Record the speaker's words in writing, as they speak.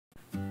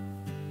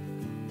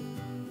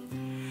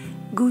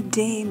Good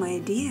day, my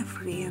dear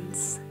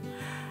friends.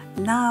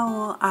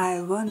 Now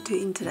I want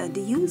to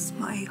introduce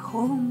my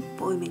home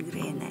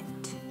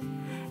pomegranate,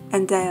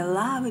 and I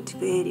love it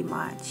very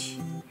much.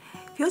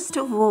 First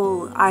of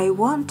all, I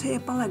want to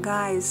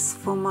apologize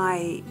for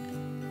my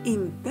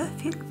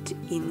imperfect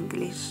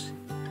English.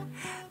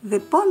 The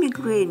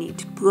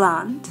pomegranate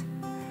plant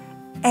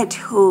at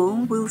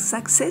home will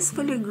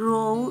successfully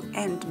grow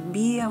and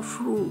bear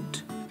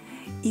fruit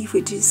if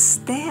it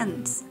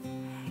stands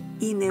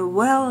in a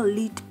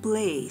well-lit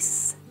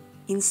place.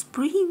 In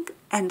spring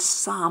and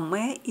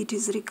summer, it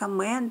is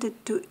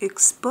recommended to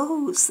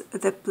expose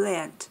the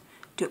plant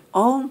to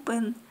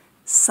open,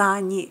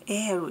 sunny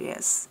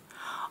areas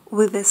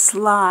with a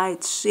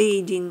slight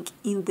shading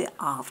in the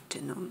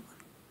afternoon.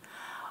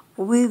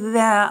 With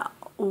the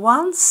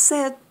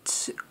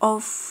onset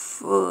of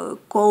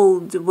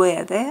cold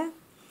weather,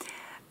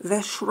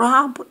 the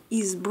shrub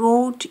is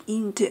brought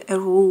into a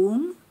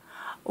room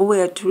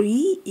where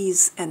tree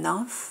is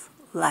enough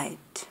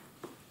light.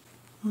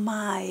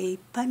 My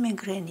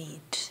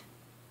pomegranate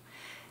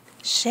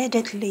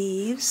shedded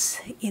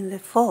leaves in the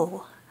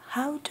fall.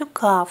 How to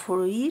care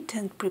for it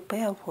and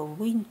prepare for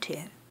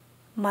winter.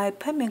 My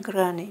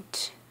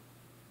pomegranate,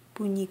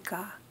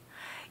 Punica,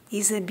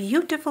 is a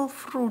beautiful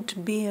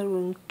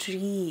fruit-bearing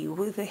tree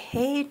with a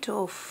height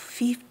of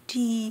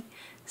 50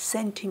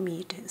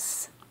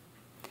 centimeters.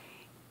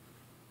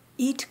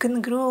 It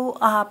can grow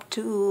up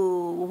to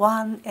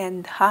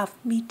 1.5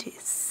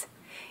 meters.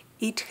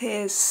 It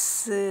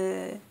has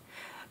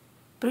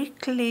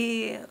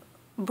prickly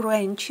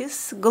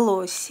branches,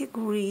 glossy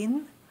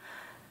green,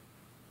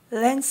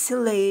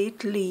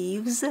 lanceolate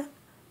leaves,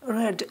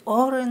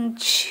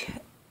 red-orange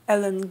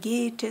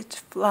elongated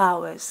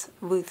flowers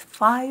with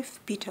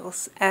 5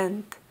 petals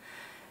and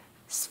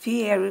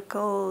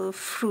spherical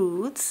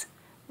fruits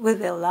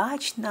with a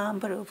large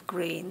number of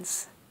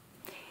grains.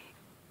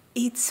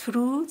 Its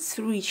fruits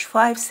reach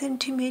 5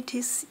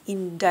 centimeters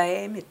in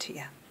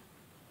diameter.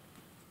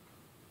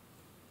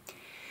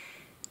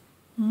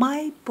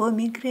 My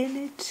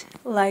pomegranate,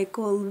 like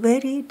all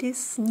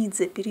varieties, needs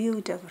a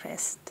period of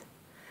rest.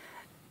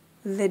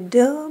 The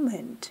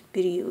dormant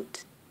period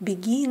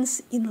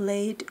begins in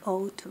late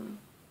autumn.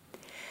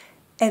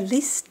 At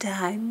this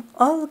time,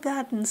 all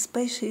garden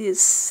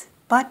species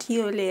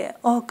partially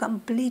or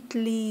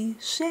completely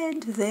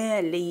shed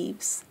their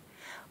leaves.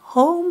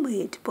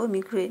 Homemade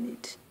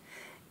pomegranate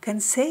can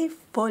save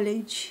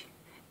foliage.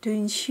 To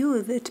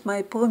ensure that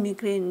my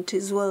pomegranate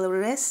is well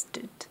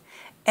rested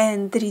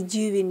and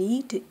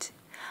rejuvenated,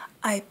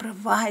 I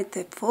provide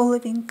the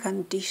following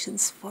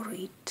conditions for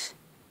it: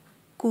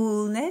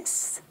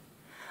 coolness,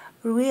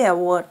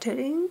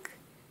 re-watering,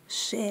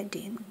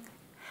 shading.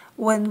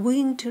 When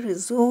winter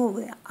is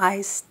over,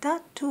 I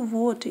start to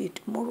water it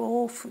more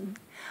often,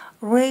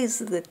 raise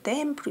the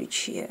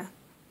temperature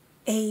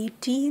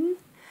 18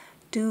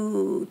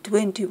 to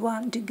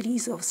 21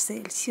 degrees of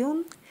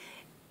Celsius,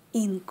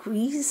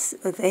 increase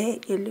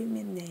the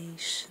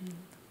illumination.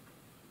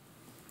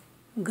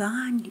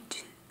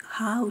 Garnet,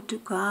 how to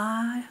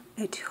care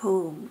at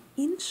home.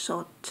 In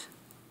short,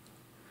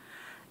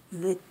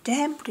 the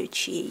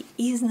temperature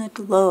is not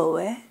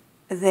lower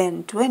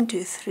than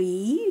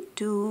 23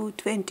 to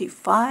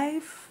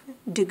 25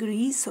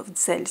 degrees of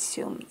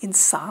Celsius in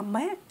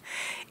summer,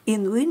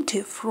 in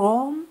winter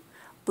from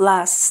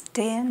plus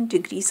 10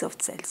 degrees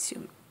of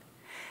Celsius.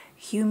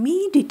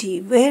 Humidity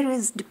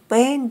varies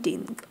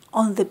depending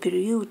on the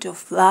period of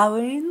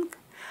flowering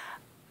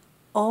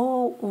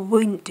or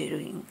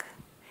wintering.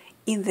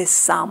 In the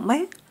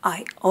summer,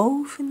 I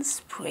often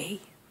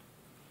spray.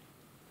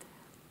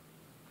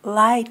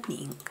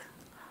 Lightning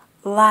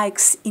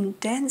likes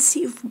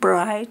intensive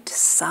bright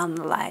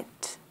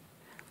sunlight.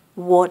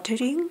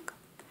 Watering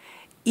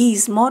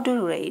is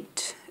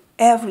moderate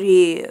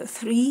every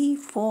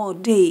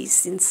 3-4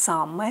 days in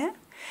summer,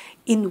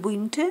 in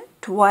winter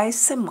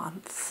twice a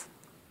month.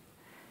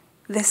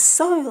 The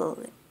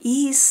soil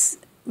is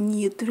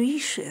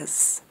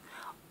nutritious,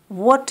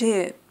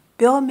 water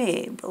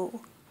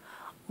permeable,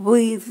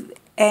 with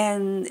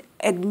an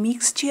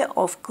admixture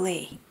of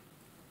clay.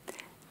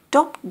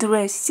 Top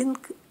dressing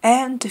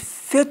and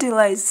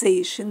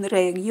fertilization: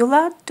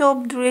 regular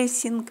top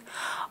dressing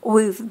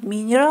with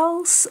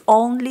minerals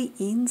only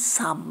in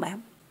summer.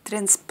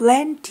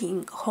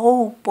 Transplanting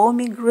whole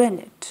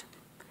pomegranate.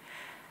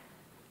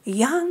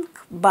 Young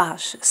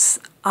bushes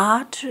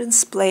are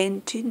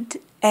transplanted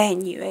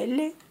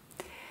annually.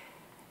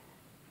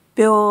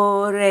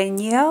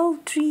 Perennial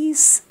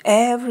trees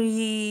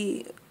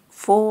every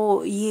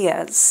 4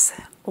 years,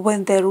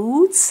 when the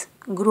roots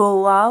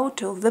grow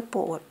out of the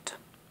pot.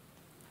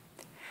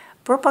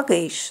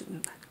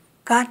 Propagation: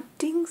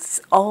 cuttings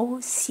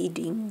or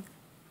seeding.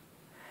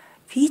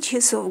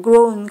 Features of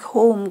growing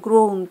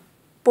homegrown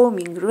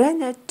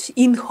pomegranate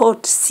in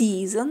hot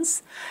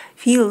seasons: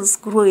 feels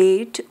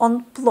great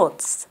on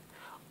plots,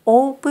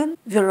 open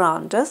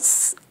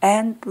verandas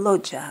and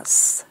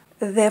loggias.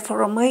 The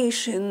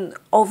formation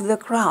of the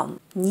crown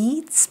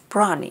needs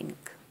pruning.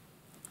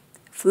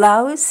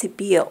 Flowers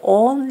appear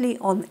only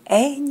on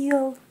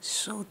annual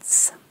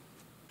shoots.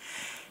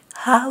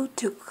 How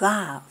to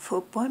care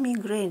for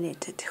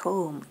pomegranate at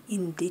home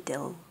in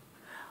detail.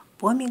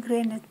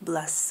 Pomegranate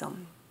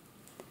blossom.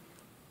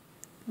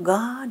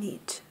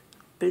 Garnet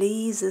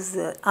pleases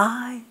the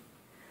eye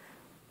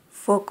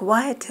for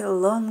quite a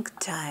long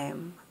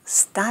time,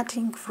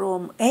 starting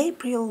from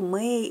April,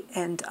 May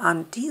and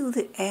until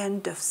the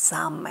end of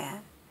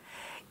summer.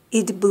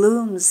 It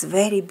blooms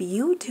very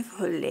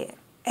beautifully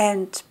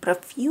and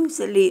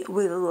profusely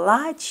with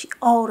large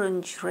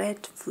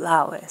orange-red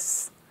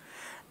flowers.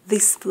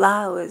 These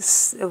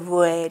flowers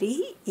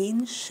vary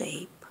in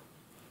shape.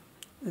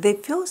 The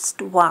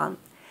first one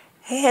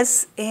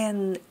has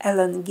an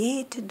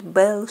elongated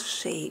bell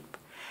shape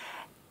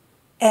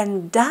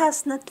and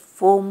does not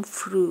form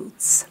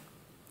fruits.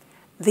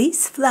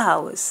 These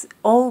flowers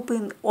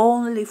open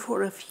only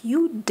for a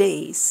few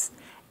days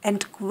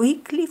and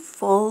quickly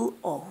fall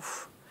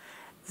off.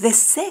 The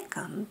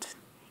second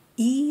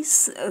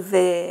is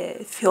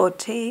the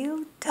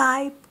fertile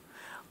type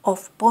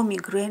of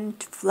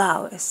pomegranate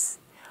flowers,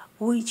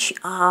 which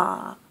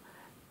are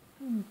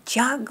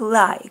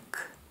jug-like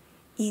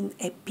in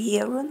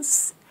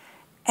appearance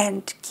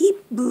and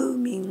keep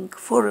blooming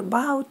for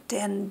about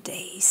 10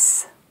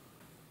 days.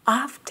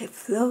 After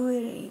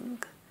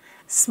flowering,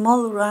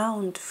 small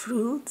round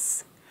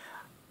fruits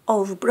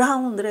of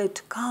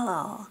brown-red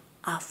color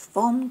are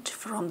formed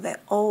from the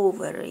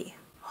ovary.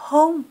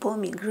 Home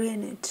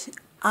pomegranate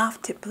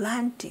after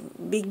planting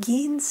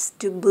begins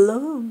to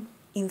bloom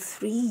in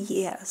 3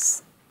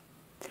 years.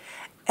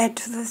 At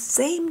the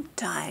same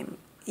time,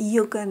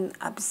 you can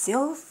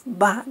observe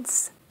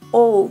buds,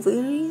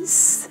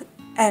 ovaries,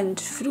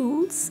 and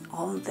fruits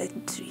on the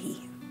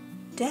tree.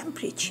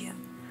 Temperature.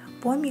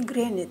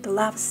 Pomegranate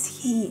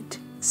loves heat,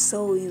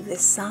 so in the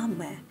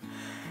summer,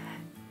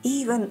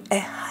 even a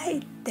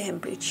high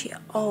temperature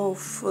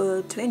of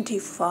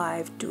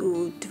 25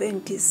 to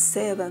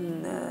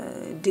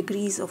 27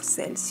 degrees of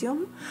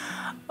Celsius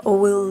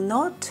will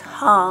not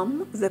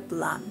harm the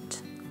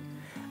plant.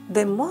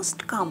 The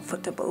most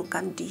comfortable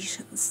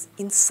conditions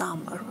in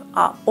summer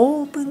are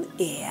open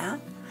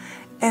air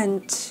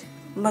and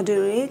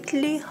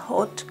moderately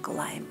hot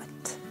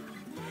climate.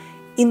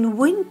 In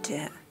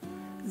winter,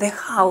 the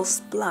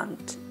house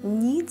plant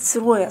needs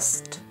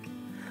rest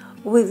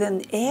with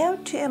an air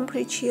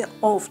temperature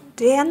of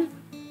 10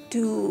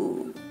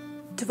 to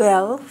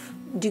 12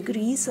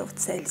 degrees of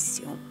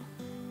Celsius.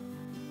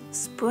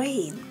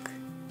 Spraying.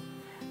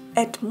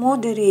 At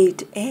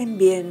moderate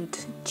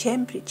ambient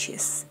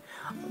temperatures,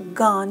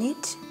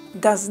 garnet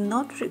does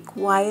not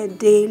require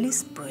daily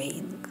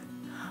spraying.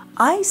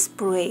 I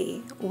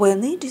spray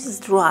when it is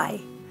dry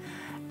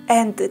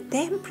and the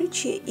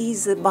temperature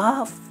is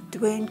above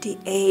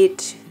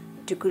 28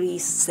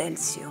 degrees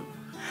Celsius,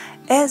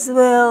 as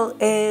well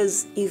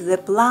as if the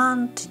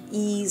plant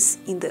is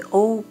in the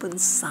open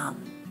sun.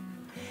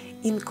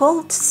 In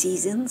cold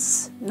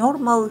seasons,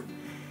 normal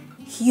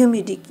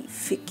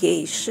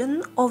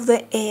humidification of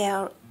the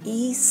air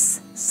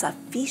is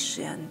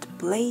sufficient,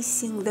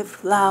 placing the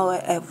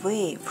flower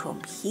away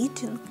from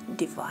heating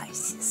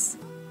devices.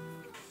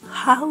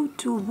 How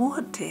to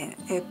water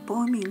a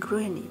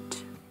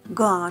pomegranate.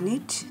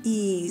 Garnet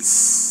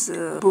is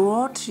a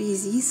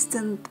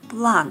drought-resistant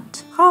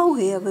plant.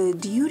 However,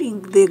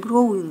 during the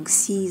growing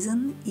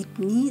season, it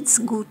needs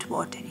good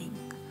watering.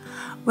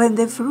 When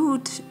the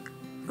fruit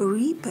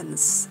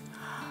ripens,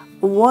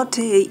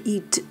 water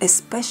it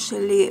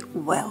especially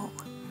well.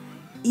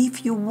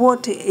 If you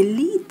water a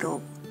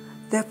little,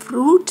 the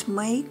fruit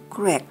may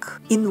crack.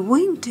 In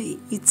winter,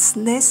 it's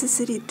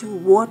necessary to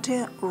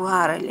water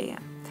rarely,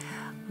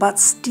 but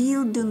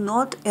still do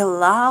not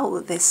allow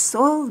the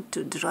soil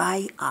to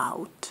dry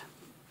out.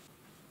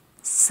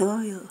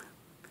 Soil.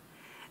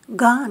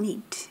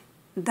 Garnet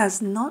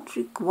does not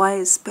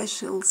require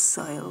special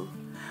soil.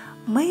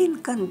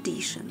 Main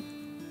condition: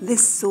 the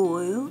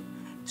soil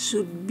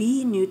should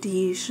be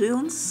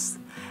nutritious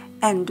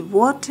and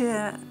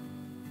water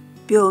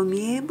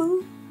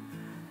permeable.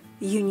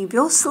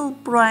 Universal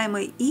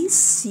primer is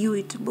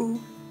suitable.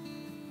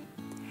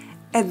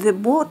 At the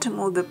bottom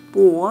of the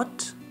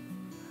pot,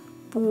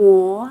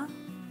 pour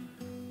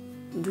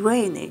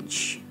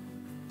drainage,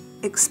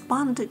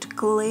 expanded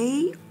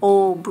clay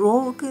or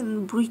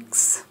broken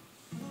bricks.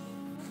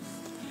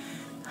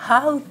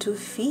 How to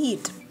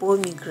feed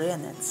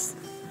pomegranates.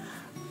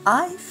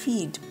 I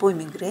feed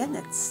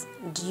pomegranates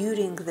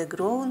during the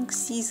growing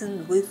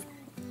season with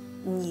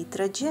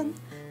nitrogen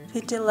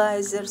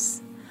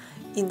fertilizers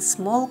in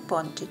small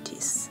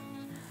quantities.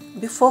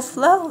 Before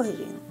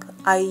flowering,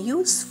 I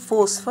use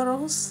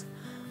phosphorus,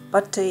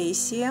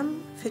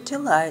 potassium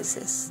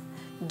fertilizers.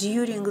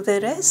 During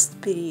the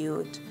rest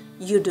period,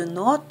 you do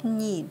not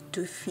need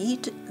to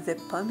feed the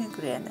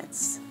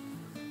pomegranates.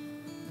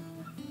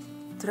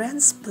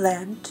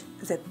 Transplant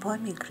the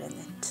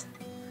pomegranate.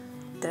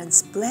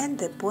 Transplant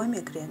the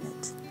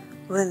pomegranate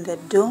when the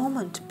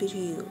dormant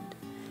period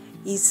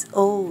is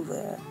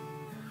over.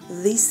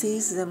 This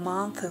is the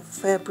month of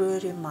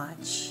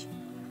February-March.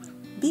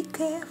 Be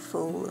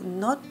careful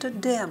not to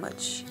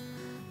damage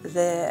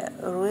the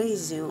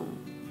rhizome.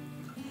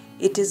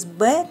 it is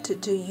better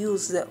to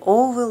use the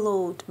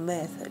overload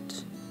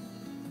method.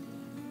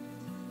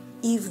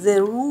 If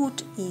the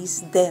root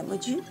is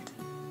damaged,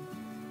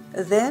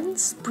 then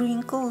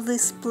sprinkle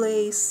this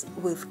place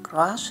with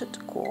crushed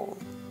coal.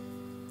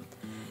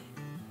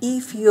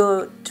 If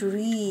your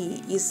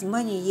tree is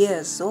many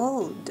years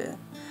old,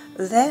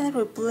 then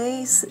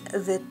replace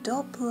the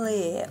top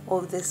layer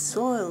of the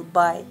soil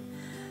by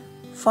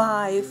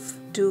 5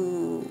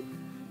 to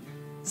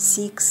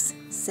 6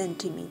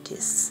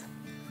 centimeters.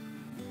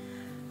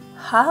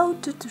 How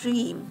to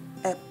trim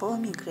a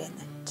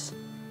pomegranate?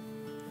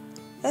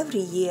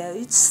 Every year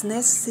it's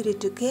necessary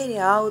to carry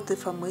out the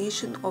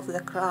formation of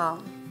the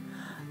crown,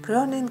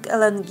 pruning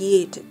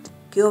elongated,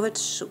 curved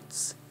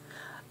shoots.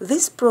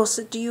 This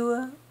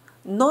procedure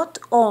not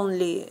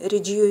only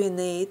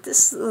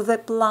rejuvenates the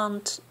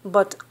plant,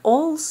 but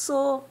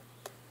also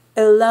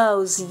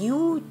allows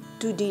you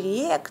to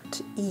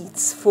direct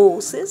its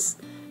forces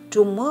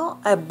to more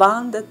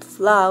abundant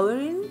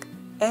flowering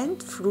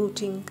and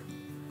fruiting.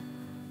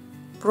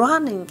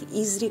 Pruning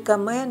is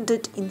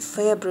recommended in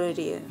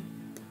February,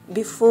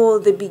 before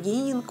the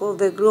beginning of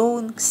the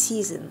growing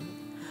season,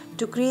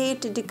 to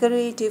create a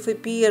decorative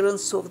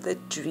appearance of the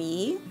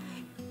tree.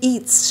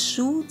 Its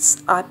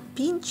shoots are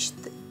pinched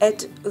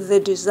at the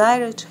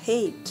desired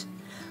height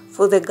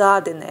for the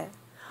gardener,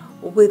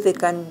 with the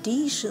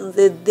condition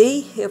that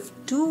they have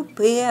 2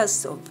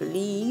 pairs of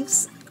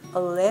leaves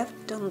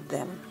left on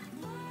them.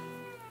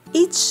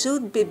 It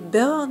should be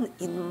borne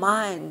in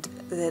mind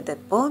that the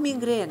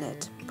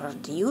pomegranate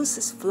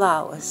produces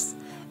flowers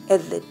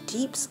at the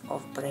tips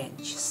of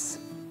branches.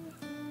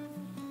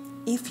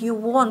 If you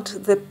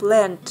want the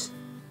plant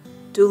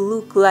to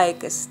look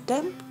like a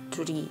stem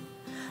tree,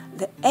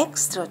 the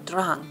extra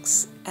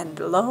trunks and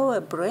lower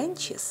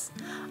branches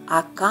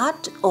are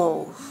cut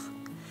off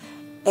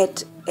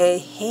at a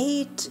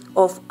height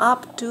of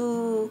up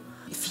to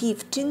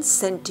 15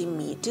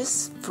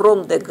 centimeters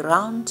from the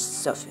ground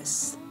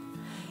surface.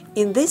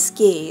 In this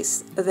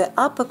case, the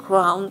upper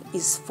crown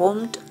is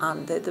formed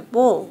under the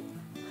bole.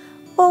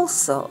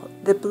 Also,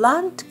 the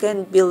plant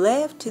can be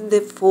left in the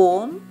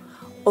form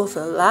of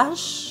a large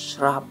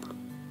shrub.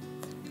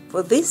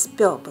 For this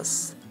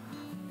purpose,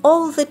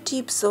 all the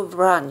tips of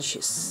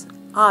branches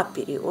are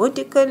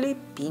periodically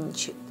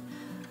pinched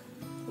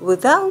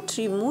without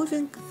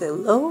removing the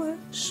lower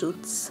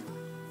shoots.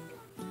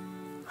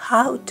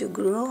 How to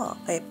grow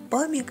a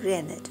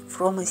pomegranate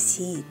from a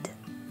seed?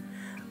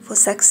 For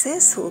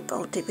successful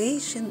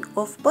cultivation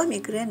of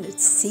pomegranate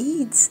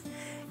seeds,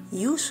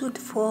 you should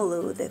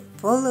follow the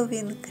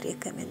following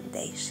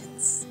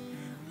recommendations.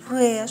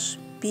 Fresh,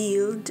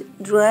 peeled,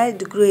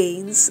 dried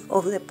grains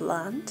of the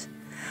plant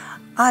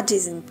are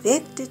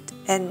disinfected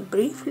and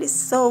briefly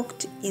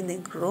soaked in a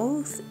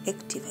growth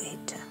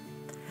activator.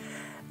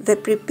 The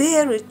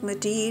prepared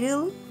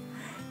material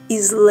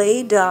is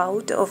laid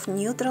out of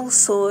neutral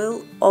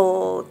soil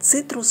or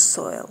citrus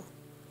soil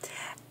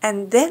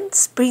and then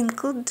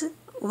sprinkled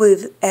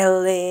with a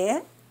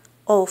layer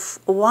of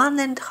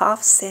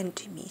 1.5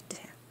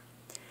 centimeter.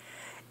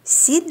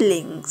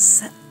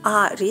 Seedlings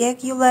are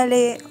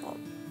regularly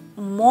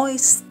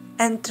moist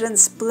and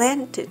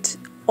transplanted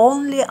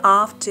only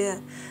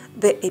after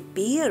the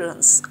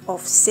appearance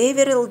of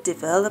several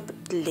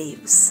developed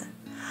leaves.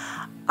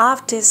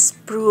 After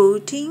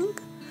sprouting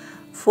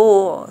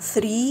for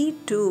 3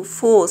 to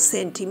 4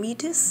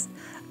 centimeters,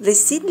 the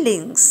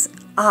seedlings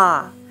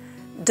are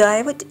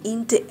dived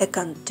into a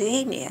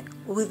container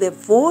with a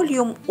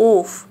volume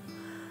of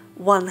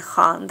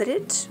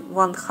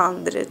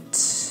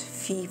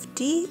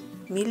 100–150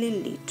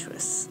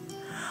 milliliters,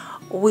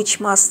 which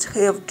must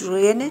have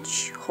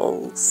drainage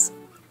holes.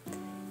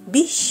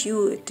 Be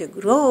sure to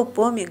grow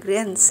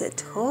pomegranates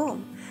at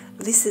home.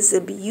 This is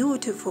a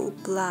beautiful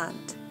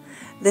plant,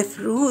 the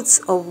fruits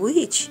of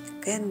which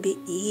can be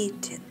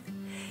eaten.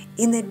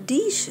 In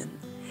addition,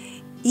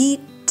 it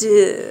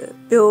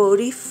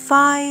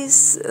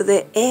purifies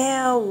the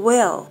air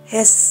well,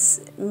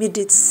 has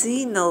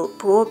medicinal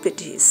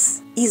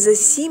properties, is a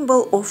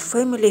symbol of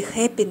family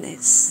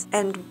happiness,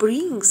 and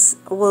brings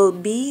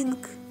well-being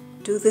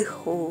to the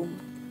home.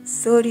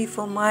 Sorry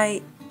for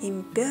my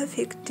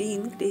imperfect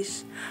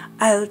English.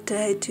 I'll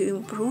try to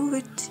improve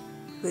it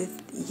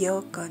with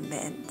your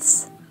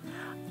comments.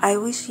 I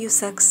wish you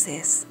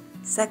success.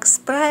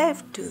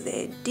 Subscribe to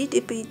the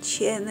DDP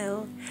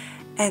channel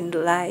and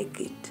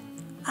like it.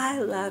 I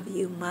love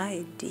you,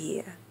 my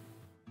dear.